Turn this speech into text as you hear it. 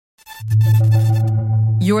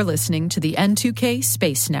You're listening to the N2K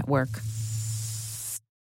Space Network.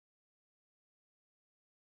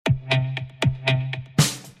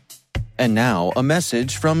 And now, a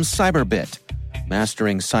message from Cyberbit.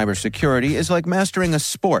 Mastering cybersecurity is like mastering a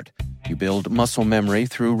sport. You build muscle memory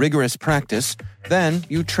through rigorous practice, then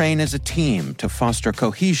you train as a team to foster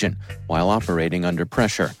cohesion while operating under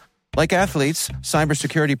pressure. Like athletes,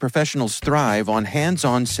 cybersecurity professionals thrive on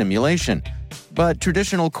hands-on simulation. But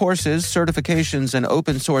traditional courses, certifications, and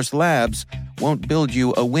open-source labs won't build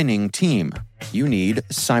you a winning team. You need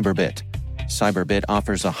Cyberbit. Cyberbit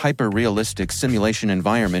offers a hyper-realistic simulation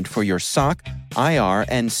environment for your SOC, IR,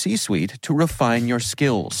 and C-suite to refine your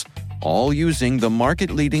skills, all using the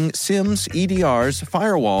market-leading SIMs, EDRs,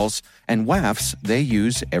 firewalls, and WAFs they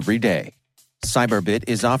use every day. Cyberbit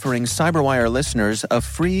is offering CyberWire listeners a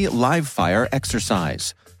free live-fire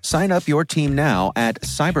exercise. Sign up your team now at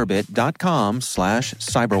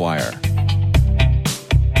cyberbit.com/cyberwire.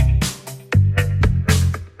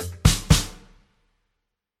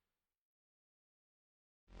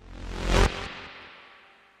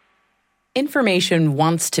 Information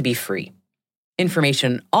wants to be free.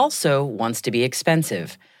 Information also wants to be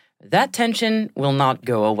expensive. That tension will not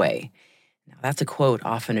go away. Now, that's a quote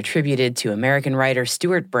often attributed to American writer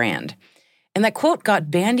Stuart Brand. And that quote got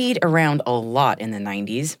bandied around a lot in the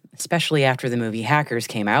 90s, especially after the movie Hackers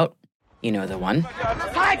came out. You know the one.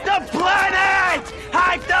 Hack the planet!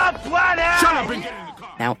 Hack the planet! Shut up and get in the car.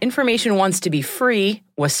 Now, information wants to be free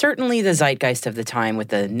was certainly the zeitgeist of the time with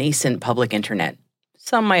the nascent public internet.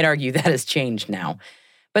 Some might argue that has changed now.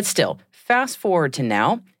 But still, fast forward to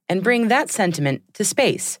now and bring that sentiment to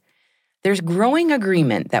space. There's growing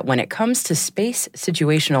agreement that when it comes to space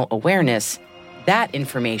situational awareness, that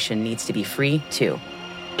information needs to be free too.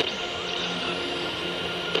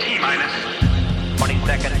 T-minus 20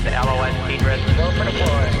 seconds to LOS T-Dress. Go for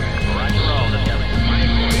deploy. Roger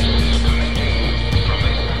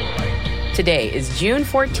roll. Today is June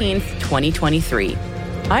 14th, 2023.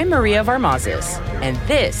 I'm Maria Varmazes, and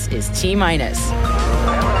this is T-minus.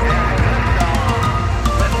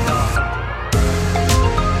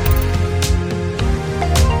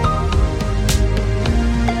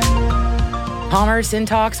 Commerce in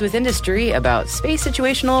talks with industry about space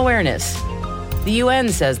situational awareness. The UN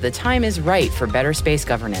says the time is right for better space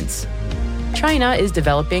governance. China is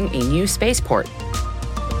developing a new spaceport.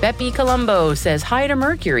 Bepi Colombo says hi to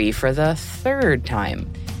Mercury for the third time.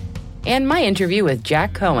 And my interview with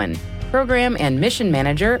Jack Cohen, Program and Mission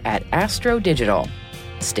Manager at Astro Digital.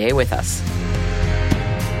 Stay with us.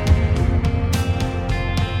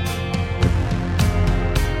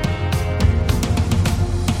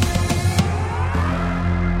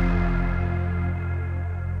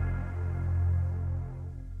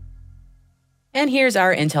 And here's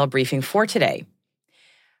our intel briefing for today.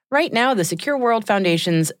 Right now, the Secure World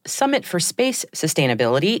Foundation's Summit for Space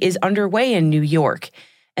Sustainability is underway in New York,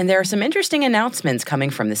 and there are some interesting announcements coming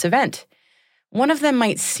from this event. One of them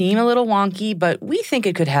might seem a little wonky, but we think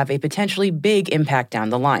it could have a potentially big impact down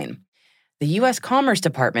the line. The U.S. Commerce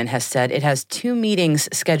Department has said it has 2 meetings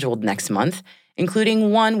scheduled next month,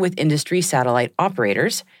 including one with industry satellite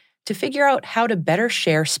operators, to figure out how to better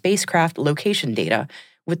share spacecraft location data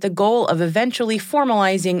with the goal of eventually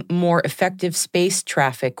formalizing more effective space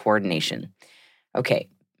traffic coordination. Okay,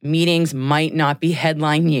 meetings might not be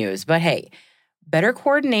headline news, but hey, better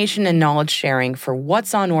coordination and knowledge sharing for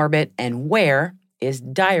what's on orbit and where is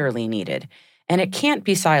direly needed, and it can't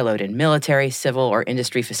be siloed in military, civil, or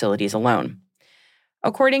industry facilities alone.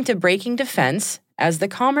 According to Breaking Defense, as the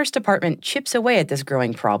Commerce Department chips away at this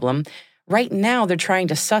growing problem, right now they're trying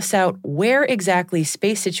to suss out where exactly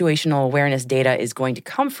space situational awareness data is going to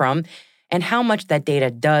come from and how much that data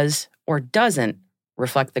does or doesn't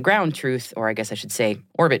reflect the ground truth, or I guess I should say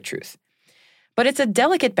orbit truth. But it's a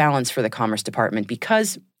delicate balance for the Commerce Department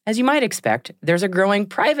because, as you might expect, there's a growing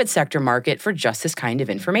private sector market for just this kind of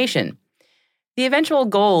information. The eventual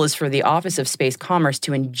goal is for the Office of Space Commerce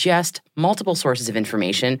to ingest multiple sources of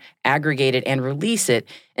information, aggregate it, and release it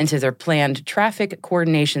into their planned traffic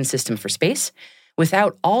coordination system for space,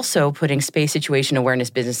 without also putting space situation awareness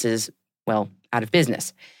businesses, well, out of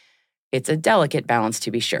business. It's a delicate balance,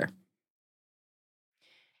 to be sure.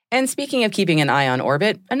 And speaking of keeping an eye on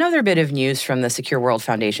orbit, another bit of news from the Secure World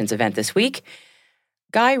Foundation's event this week.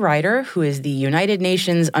 Guy Ryder, who is the United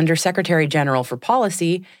Nations Undersecretary General for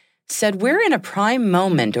Policy, said we're in a prime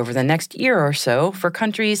moment over the next year or so for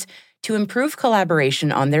countries to improve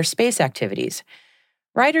collaboration on their space activities.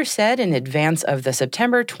 Ryder said in advance of the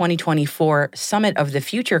September 2024 Summit of the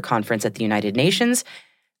Future conference at the United Nations,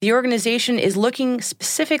 the organization is looking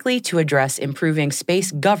specifically to address improving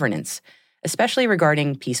space governance, especially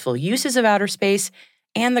regarding peaceful uses of outer space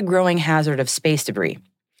and the growing hazard of space debris.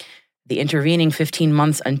 The intervening 15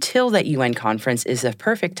 months until that UN conference is a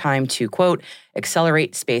perfect time to, quote,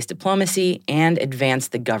 accelerate space diplomacy and advance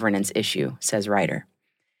the governance issue, says Ryder.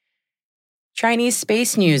 Chinese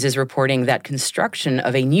Space News is reporting that construction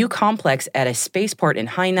of a new complex at a spaceport in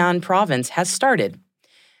Hainan province has started.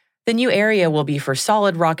 The new area will be for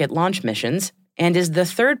solid rocket launch missions and is the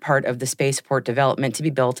third part of the spaceport development to be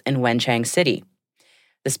built in Wenchang City.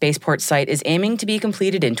 The spaceport site is aiming to be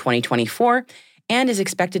completed in 2024 and is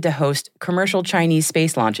expected to host commercial Chinese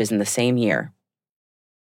space launches in the same year.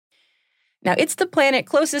 Now, it's the planet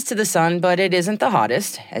closest to the sun, but it isn't the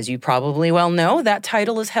hottest. As you probably well know, that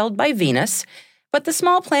title is held by Venus. But the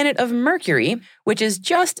small planet of Mercury, which is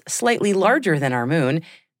just slightly larger than our moon,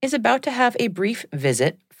 is about to have a brief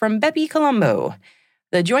visit from Bepi Colombo.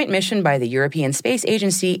 The joint mission by the European Space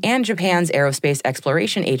Agency and Japan's Aerospace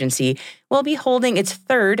Exploration Agency will be holding its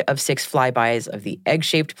third of 6 flybys of the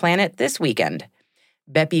egg-shaped planet this weekend.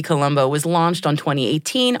 Bepi Colombo was launched on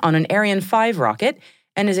 2018 on an Ariane 5 rocket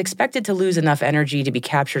and is expected to lose enough energy to be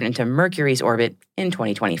captured into Mercury's orbit in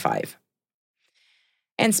 2025.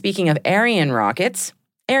 And speaking of Ariane rockets,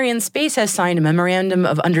 Arianespace has signed a memorandum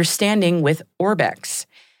of understanding with Orbex.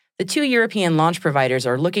 The 2 European launch providers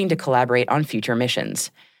are looking to collaborate on future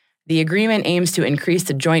missions. The agreement aims to increase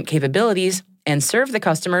the joint capabilities and serve the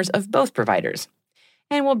customers of both providers.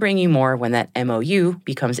 And we'll bring you more when that MOU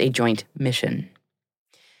becomes a joint mission.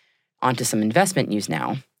 On to some investment news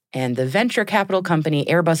now. And the venture capital company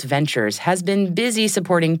Airbus Ventures has been busy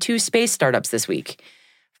supporting 2 space startups this week.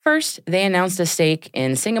 First, they announced a stake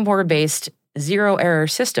in Singapore-based Zero Error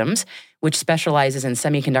Systems, which specializes in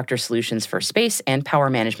semiconductor solutions for space and power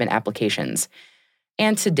management applications.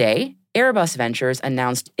 And today, Airbus Ventures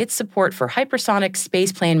announced its support for hypersonic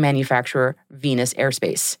spaceplane manufacturer Venus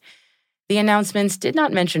Aerospace. The announcements did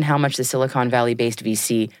not mention how much the Silicon Valley-based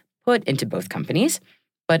VC put into both companies,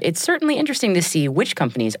 but it's certainly interesting to see which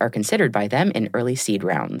companies are considered by them in early seed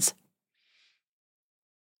rounds.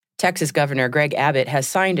 Texas Governor Greg Abbott has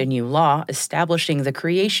signed a new law establishing the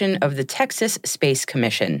creation of the Texas Space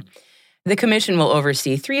Commission. The commission will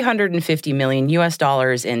oversee $350 million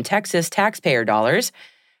in Texas taxpayer dollars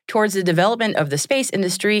towards the development of the space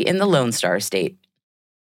industry in the Lone Star State.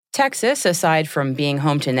 Texas, aside from being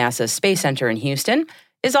home to NASA's Space Center in Houston,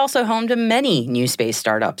 is also home to many new space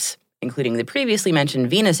startups, including the previously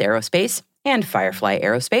mentioned Venus Aerospace and Firefly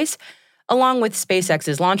Aerospace, along with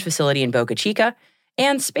SpaceX's launch facility in Boca Chica,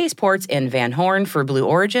 and spaceports in Van Horn for Blue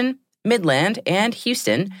Origin, Midland, and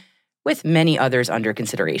Houston, with many others under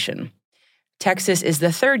consideration. Texas is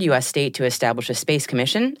the third U.S. state to establish a space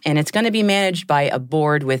commission, and it's going to be managed by a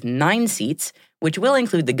board with 9 seats, which will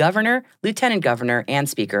include the governor, lieutenant governor, and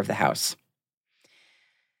Speaker of the House.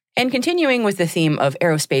 And continuing with the theme of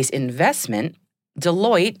aerospace investment,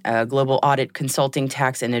 Deloitte, a global audit consulting,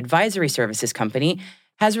 tax, and advisory services company,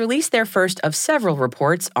 has released their first of several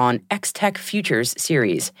reports on X-Tech Futures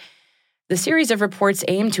series. The series of reports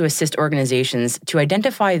aim to assist organizations to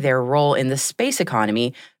identify their role in the space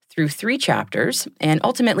economy through 3 chapters and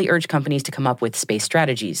ultimately urge companies to come up with space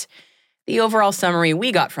strategies. The overall summary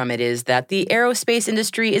we got from it is that the aerospace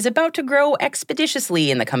industry is about to grow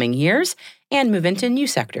expeditiously in the coming years and move into new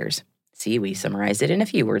sectors. See, we summarized it in a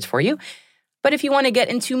few words for you. But if you want to get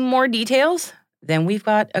into more details, then we've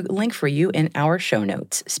got a link for you in our show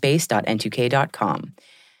notes, space.n2k.com.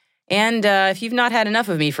 And if you've not had enough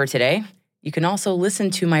of me for today, you can also listen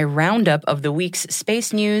to my roundup of the week's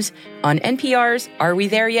space news on NPR's Are We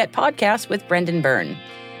There Yet podcast with Brendan Byrne.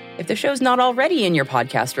 If the show's not already in your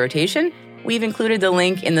podcast rotation, we've included the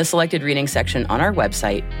link in the selected reading section on our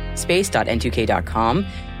website, space.n2k.com,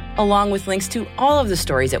 along with links to all of the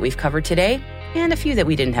stories that we've covered today and a few that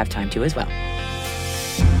we didn't have time to as well.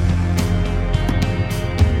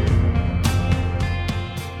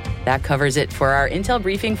 That covers it for our Intel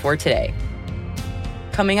briefing for today.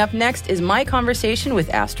 Coming up next is my conversation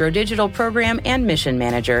with Astro Digital Program and Mission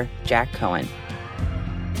Manager Jack Cohen.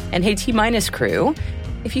 And hey, T-Minus crew,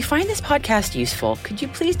 if you find this podcast useful, could you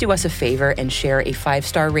please do us a favor and share a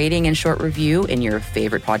 5-star rating and short review in your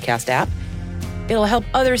favorite podcast app? It'll help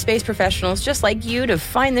other space professionals just like you to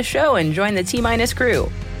find the show and join the T-Minus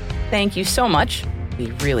crew. Thank you so much.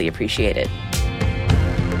 We really appreciate it.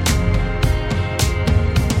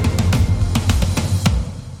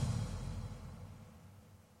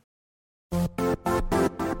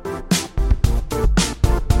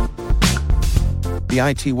 The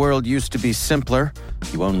IT world used to be simpler.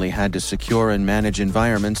 You only had to secure and manage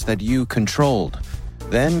environments that you controlled.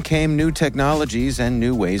 Then came new technologies and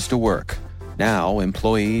new ways to work. Now,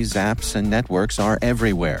 employees, apps, and networks are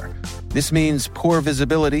everywhere. This means poor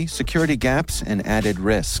visibility, security gaps, and added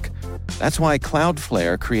risk. That's why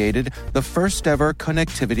Cloudflare created the first-ever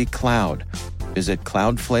connectivity cloud. Visit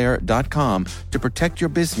cloudflare.com to protect your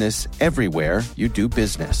business everywhere you do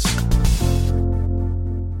business.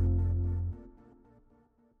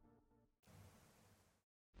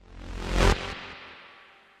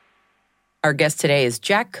 Our guest today is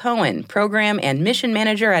Jack Cohen, Program and Mission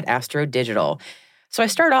Manager at Astro Digital. So I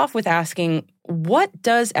start off with asking, what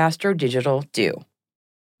does Astro Digital do?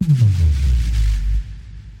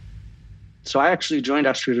 So I actually joined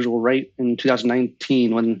Astro Digital right in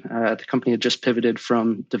 2019 when the company had just pivoted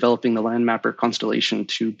from developing the Landmapper constellation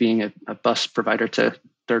to being a bus provider to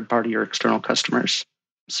third-party or external customers.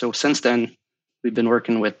 So since then, we've been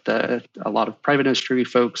working with a lot of private industry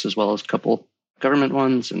folks as well as a couple government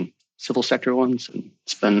ones and civil sector ones. And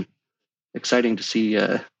it's been exciting to see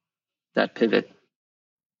that pivot.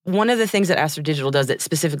 One of the things that Astro Digital does that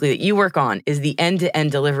specifically that you work on is the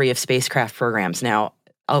end-to-end delivery of spacecraft programs. Now,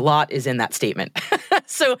 a lot is in that statement.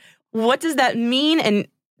 So what does that mean? And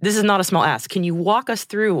this is not a small ask. Can you walk us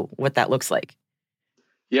through what that looks like?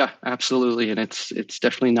 Yeah, absolutely. And it's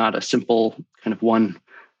definitely not a simple kind of one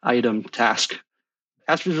item task.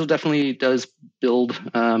 Astro Digital definitely does build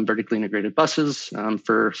vertically integrated buses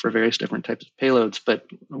for various different types of payloads, but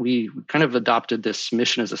we kind of adopted this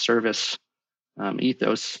mission as a service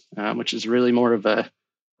ethos, which is really more of a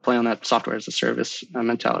play on that software as a service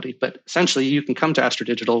mentality. But essentially, you can come to Astro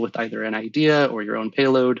Digital with either an idea or your own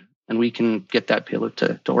payload, and we can get that payload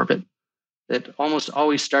to orbit. It almost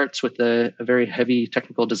always starts with a very heavy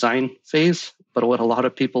technical design phase, but what a lot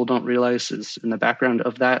of people don't realize is in the background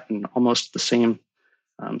of that and almost the same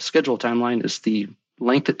schedule timeline is the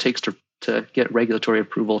length it takes to get regulatory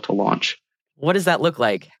approval to launch. What does that look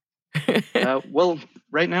like? Well,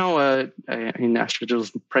 right now, Astro Digital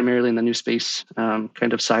is primarily in the new space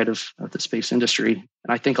kind of side of the space industry. And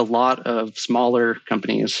I think a lot of smaller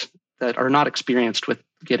companies that are not experienced with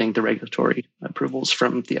getting the regulatory approvals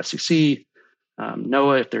from the SEC,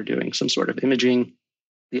 NOAA, if they're doing some sort of imaging,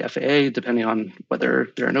 the FAA, depending on whether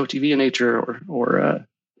they're an OTV in nature or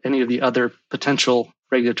any of the other potential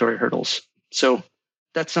regulatory hurdles. So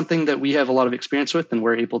that's something that we have a lot of experience with, and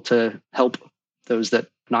we're able to help those that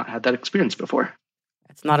not had that experience before.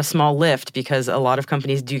 It's not a small lift because a lot of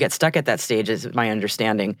companies do get stuck at that stage, is my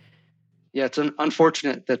understanding. Yeah, it's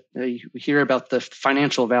unfortunate that we hear about the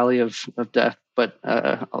financial valley of death, but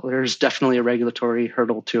there's definitely a regulatory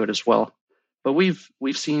hurdle to it as well. But we've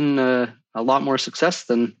seen a lot more success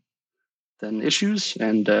than issues,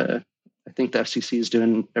 and I think the FCC is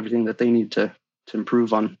doing everything that they need to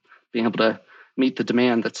improve on being able to meet the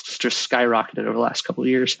demand that's just skyrocketed over the last couple of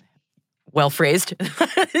years. Well phrased.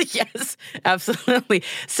 Yes, absolutely.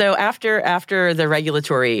 So after the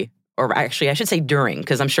regulatory, or actually I should say during,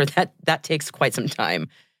 because I'm sure that takes quite some time.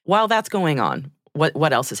 While that's going on,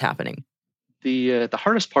 what else is happening? The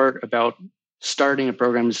hardest part about starting a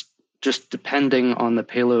program is just depending on the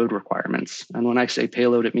payload requirements. And when I say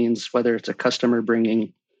payload, it means whether it's a customer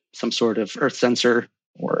bringing some sort of Earth sensor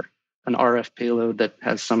or an RF payload that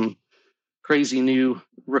has some crazy new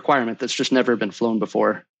requirement that's just never been flown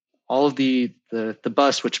before. All of the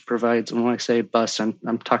bus, which provides, and when I say bus,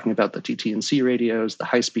 I'm talking about the TT&C radios, the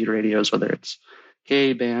high-speed radios, whether it's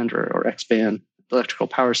Ka-band or X-band, electrical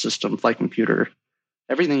power system, flight computer,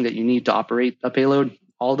 everything that you need to operate a payload,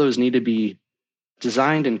 all those need to be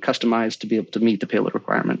designed and customized to be able to meet the payload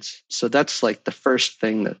requirements. So that's like the first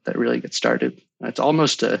thing that really gets started. It's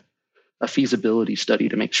almost a feasibility study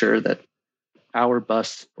to make sure that our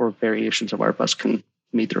bus or variations of our bus can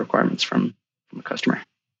meet the requirements from a customer.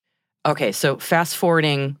 Okay, so fast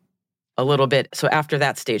forwarding a little bit. So after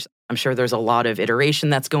that stage, I'm sure there's a lot of iteration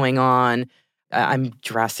that's going on. I'm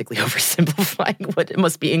drastically oversimplifying what it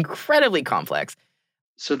must be incredibly complex.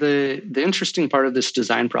 So the interesting part of this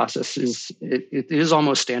design process is it is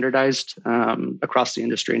almost standardized across the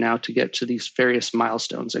industry now to get to these various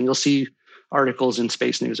milestones. And you'll see articles in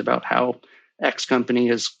Space News about how X company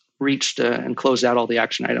has reached and closed out all the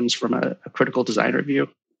action items from a critical design review.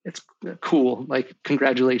 It's cool. Like,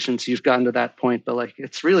 congratulations, you've gotten to that point. But like,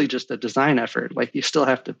 it's really just a design effort. Like, you still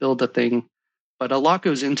have to build the thing. But a lot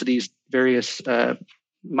goes into these various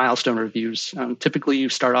milestone reviews. Typically, you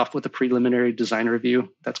start off with a preliminary design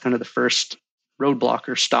review. That's kind of the first roadblock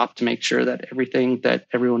or stop to make sure that everything that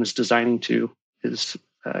everyone is designing to is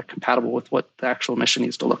compatible with what the actual mission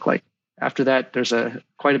needs to look like. After that, there's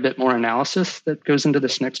quite a bit more analysis that goes into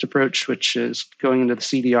this next approach, which is going into the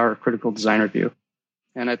CDR, or critical design review.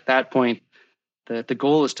 And at that point, The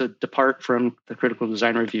goal is to depart from the critical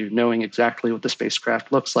design review knowing exactly what the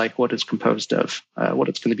spacecraft looks like, what it's composed of, what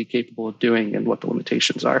it's going to be capable of doing, and what the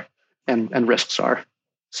limitations are and risks are.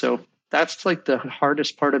 So that's like the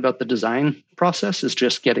hardest part about the design process, is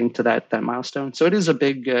just getting to that milestone. So it is a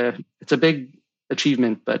big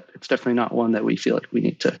achievement, but it's definitely not one that we feel like we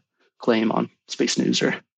need to claim on Space News.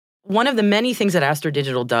 Or one of the many things that Astro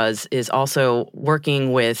Digital does is also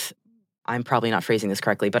working with, I'm probably not phrasing this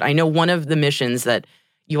correctly, but I know one of the missions that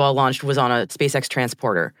you all launched was on a SpaceX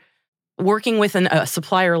transporter. Working with a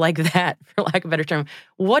supplier like that, for lack of a better term,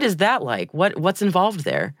 what is that like? What's involved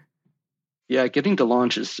there? Yeah, getting to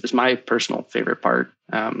launch is my personal favorite part.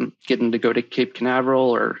 Getting to go to Cape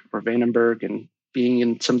Canaveral or Vandenberg and being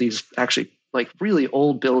in some of these actually like really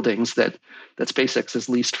old buildings that SpaceX has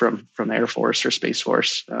leased from the Air Force or Space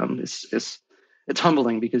Force it's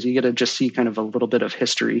humbling, because you get to just see kind of a little bit of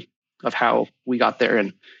history of how we got there.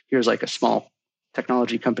 And here's like a small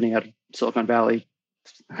technology company out of Silicon Valley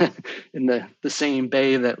in the same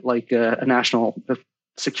bay that like a national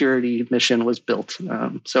security mission was built.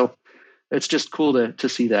 So it's just cool to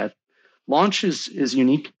see that. Launch is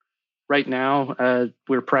unique. Right now,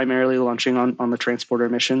 we're primarily launching on the transporter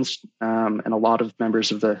missions, and a lot of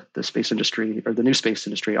members of the space industry, or the new space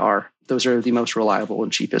industry, are. Those are the most reliable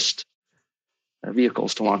and cheapest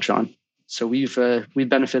vehicles to launch on. So we've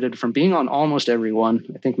benefited from being on almost every one.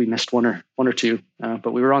 I think we missed one or two,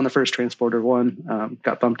 but we were on the first transporter one.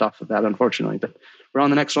 Got bumped off of that, unfortunately, but we're on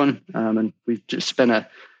the next one, and we've just been a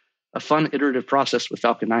fun iterative process with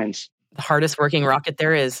Falcon 9s. The hardest working rocket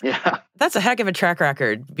there is. Yeah. That's a heck of a track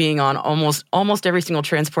record, being on almost every single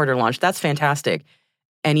transporter launch. That's fantastic.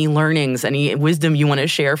 Any learnings, any wisdom you want to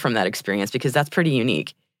share from that experience? Because that's pretty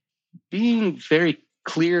unique. Being very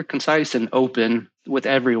clear, concise, and open with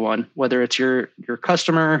everyone, whether it's your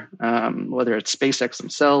customer, whether it's SpaceX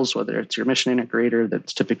themselves, whether it's your mission integrator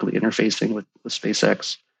that's typically interfacing with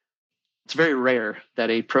SpaceX. It's very rare that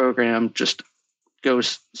a program just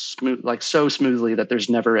goes smooth, like so smoothly that there's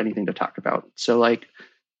never anything to talk about. So like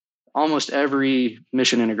almost every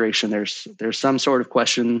mission integration, there's some sort of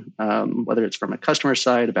question, whether it's from a customer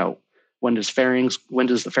side about when does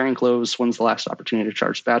the fairing close, when's the last opportunity to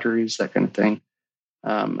charge batteries, that kind of thing.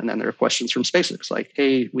 And then there are questions from SpaceX like,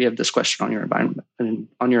 hey, we have this question on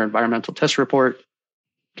your environmental test report.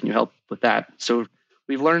 Can you help with that? So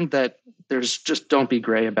we've learned that there's just, don't be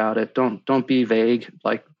gray about it. Don't be vague,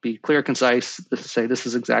 like be clear, concise, say this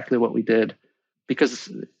is exactly what we did. Because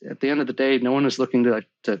at the end of the day, no one is looking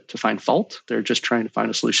to find fault. They're just trying to find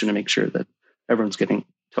a solution to make sure that everyone's getting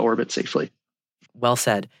to orbit safely. Well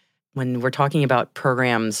said. When we're talking about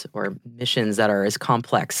programs or missions that are as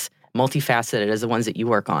complex, multifaceted as the ones that you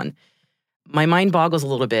work on, my mind boggles a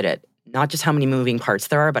little bit at not just how many moving parts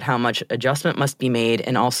there are, but how much adjustment must be made,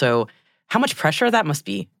 and also how much pressure that must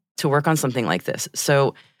be to work on something like this.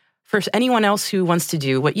 So for anyone else who wants to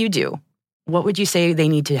do what you do, what would you say they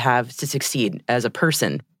need to have to succeed as a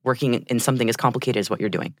person working in something as complicated as what you're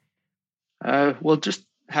doing? Well, just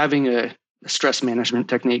having a stress management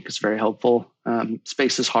technique is very helpful.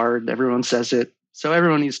 Space is hard. Everyone says it. So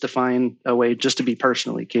everyone needs to find a way just to be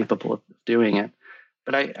personally capable of doing it.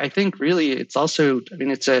 But I think really it's also,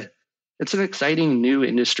 it's an exciting new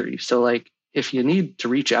industry. So like if you need to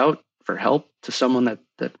reach out for help to someone that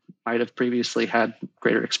might have previously had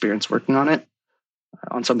greater experience working on it,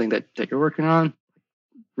 on something that you're working on,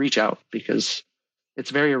 reach out, because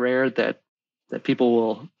it's very rare that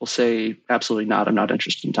people will say, absolutely not, I'm not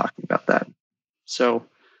interested in talking about that. So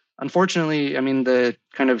unfortunately, the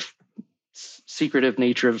kind of secretive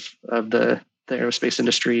nature of the aerospace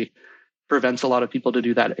industry prevents a lot of people to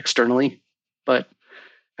do that externally. But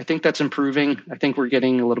I think that's improving. I think we're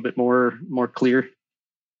getting a little bit more clear.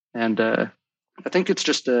 And I think it's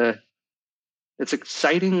just it's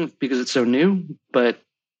exciting because it's so new, but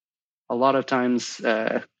a lot of times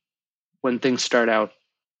when things start out,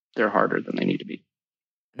 they're harder than they need to be.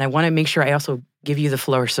 And I want to make sure I also give you the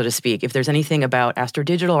floor, so to speak. If there's anything about Astro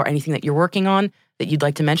Digital or anything that you're working on that you'd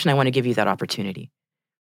like to mention, I want to give you that opportunity.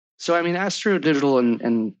 So, Astro Digital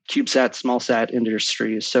and CubeSat, smallsat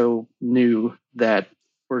industry is so new that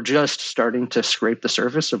we're just starting to scrape the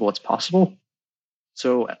surface of what's possible.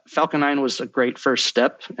 So Falcon 9 was a great first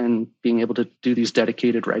step, and being able to do these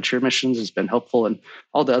dedicated rideshare missions has been helpful. And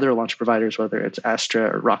all the other launch providers, whether it's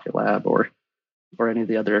Astra or Rocket Lab or any of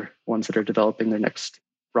the other ones that are developing their next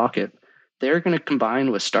rocket, they're going to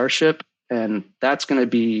combine with Starship, and that's going to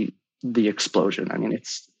be the explosion.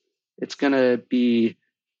 It's going to be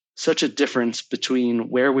such a difference between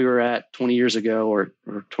where we were at 20 years ago or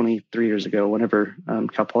 23 years ago, whenever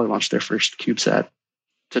Cal Poly launched their first CubeSat.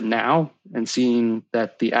 to now and seeing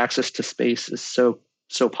that the access to space is so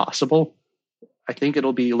possible, I think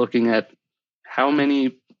it'll be looking at how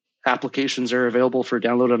many applications are available for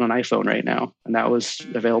download on an iPhone right now. And that was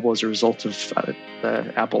available as a result of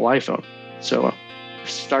the Apple iPhone. So if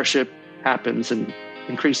Starship happens and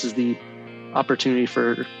increases the opportunity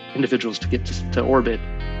for individuals to get to orbit,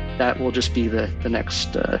 that will just be the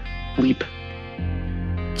next leap.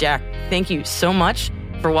 Jack, thank you so much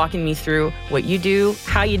for walking me through what you do,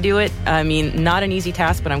 how you do it. I mean, not an easy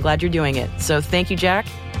task, but I'm glad you're doing it. So thank you, Jack.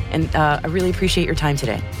 And I really appreciate your time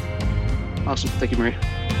today. Awesome. Thank you, Maria.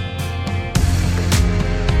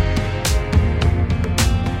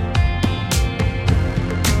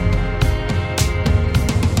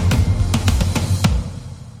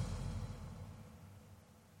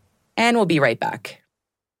 And we'll be right back.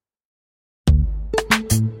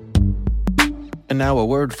 And now a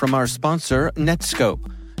word from our sponsor,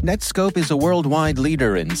 Netskope. Netskope is a worldwide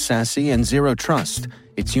leader in SASE and Zero Trust.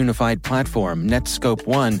 Its unified platform, Netskope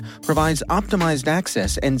One, provides optimized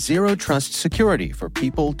access and Zero Trust security for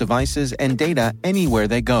people, devices, and data anywhere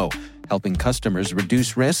they go, helping customers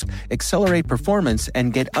reduce risk, accelerate performance,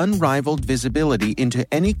 and get unrivaled visibility into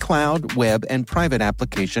any cloud, web, and private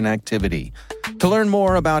application activity. To learn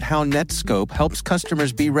more about how Netskope helps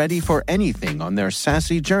customers be ready for anything on their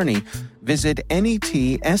SASE journey, visit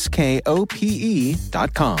netskope.com.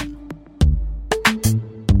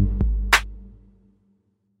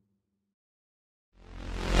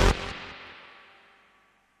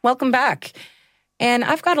 Welcome back. And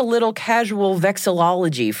I've got a little casual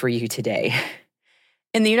vexillology for you today.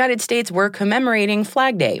 In the United States, we're commemorating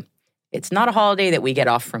Flag Day. It's not a holiday that we get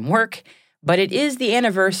off from work, but it is the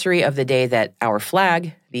anniversary of the day that our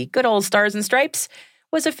flag, the good old Stars and Stripes,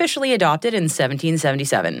 was officially adopted in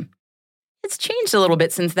 1777. It's changed a little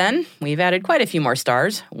bit since then. We've added quite a few more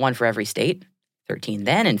stars, one for every state, 13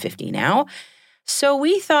 then and 50 now. So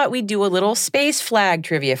we thought we'd do a little space flag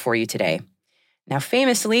trivia for you today. Now,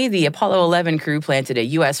 famously, the Apollo 11 crew planted a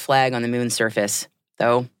U.S. flag on the moon's surface,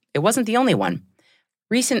 though it wasn't the only one.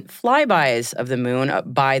 Recent flybys of the moon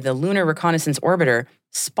by the Lunar Reconnaissance Orbiter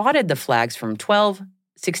spotted the flags from 12,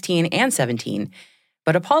 16, and 17,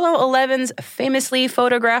 but Apollo 11's famously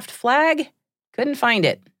photographed flag couldn't find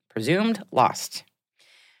it, presumed lost.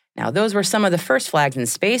 Now, those were some of the first flags in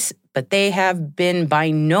space, but they have been by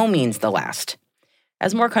no means the last.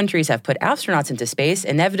 As more countries have put astronauts into space,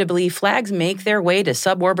 inevitably flags make their way to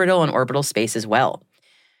suborbital and orbital space as well.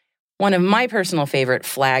 One of my personal favorite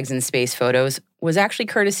flags in space photos was actually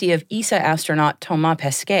courtesy of ESA astronaut Thomas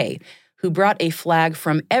Pesquet, who brought a flag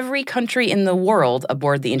from every country in the world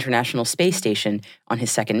aboard the International Space Station on his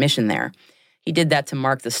second mission there. He did that to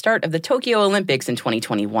mark the start of the Tokyo Olympics in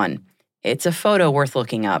 2021. It's a photo worth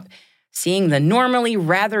looking up. Seeing the normally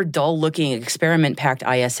rather dull-looking experiment-packed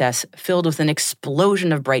ISS filled with an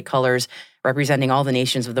explosion of bright colors representing all the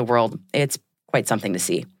nations of the world, it's quite something to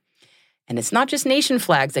see. And it's not just nation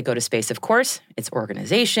flags that go to space, of course. It's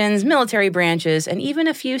organizations, military branches, and even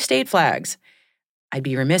a few state flags. I'd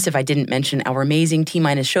be remiss if I didn't mention our amazing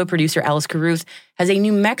T-Minus show producer, Alice Carruth, has a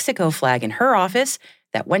New Mexico flag in her office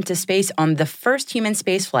that went to space on the first human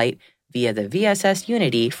spaceflight via the VSS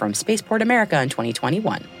Unity from Spaceport America in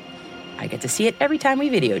 2021. I get to see it every time we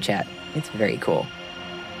video chat. It's very cool.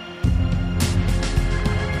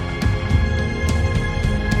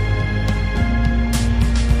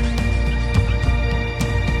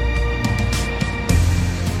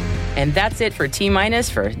 And that's it for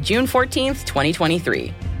T-Minus for June 14th,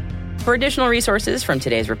 2023. For additional resources from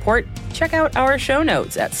today's report, check out our show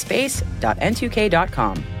notes at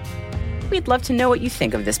space.n2k.com. We'd love to know what you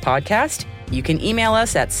think of this podcast. You can email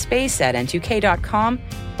us at space@n2k.com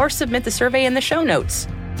or submit the survey in the show notes.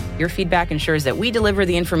 Your feedback ensures that we deliver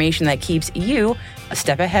the information that keeps you a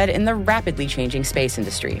step ahead in the rapidly changing space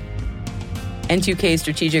industry. N2K's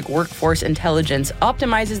strategic workforce intelligence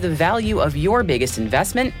optimizes the value of your biggest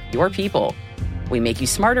investment, your people. We make you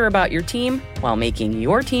smarter about your team while making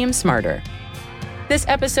your team smarter. This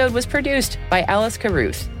episode was produced by Alice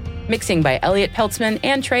Carruth, mixing by Elliot Peltzman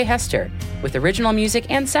and Trey Hester, with original music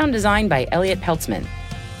and sound design by Elliot Peltzman.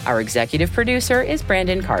 Our executive producer is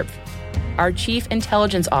Brandon Karpf. Our chief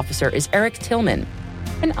intelligence officer is Eric Tillman.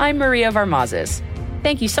 And I'm Maria Varmazes.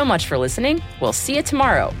 Thank you so much for listening. We'll see you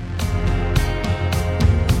tomorrow.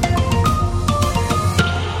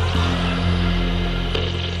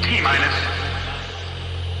 T-Minus.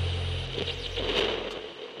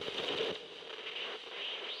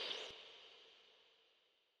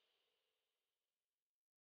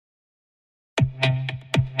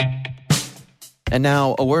 And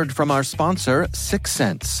now, a word from our sponsor,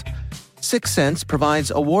 6sense. Sixth Sense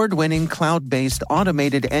provides award-winning cloud-based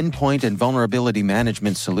automated endpoint and vulnerability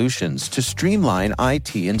management solutions to streamline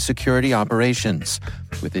IT and security operations.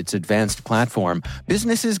 With its advanced platform,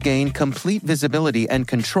 businesses gain complete visibility and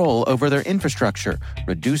control over their infrastructure,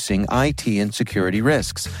 reducing IT and security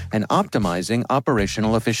risks and optimizing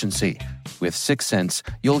operational efficiency. With Sixth Sense,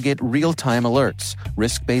 you'll get real-time alerts,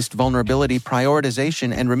 risk-based vulnerability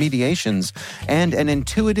prioritization and remediations, and an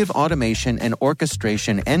intuitive automation and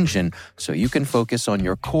orchestration engine so you can focus on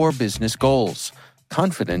your core business goals,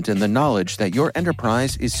 confident in the knowledge that your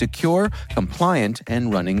enterprise is secure, compliant,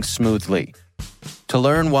 and running smoothly. To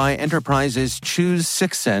learn why enterprises choose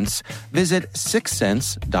Sixth Sense, visit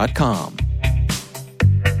sixthsense.com.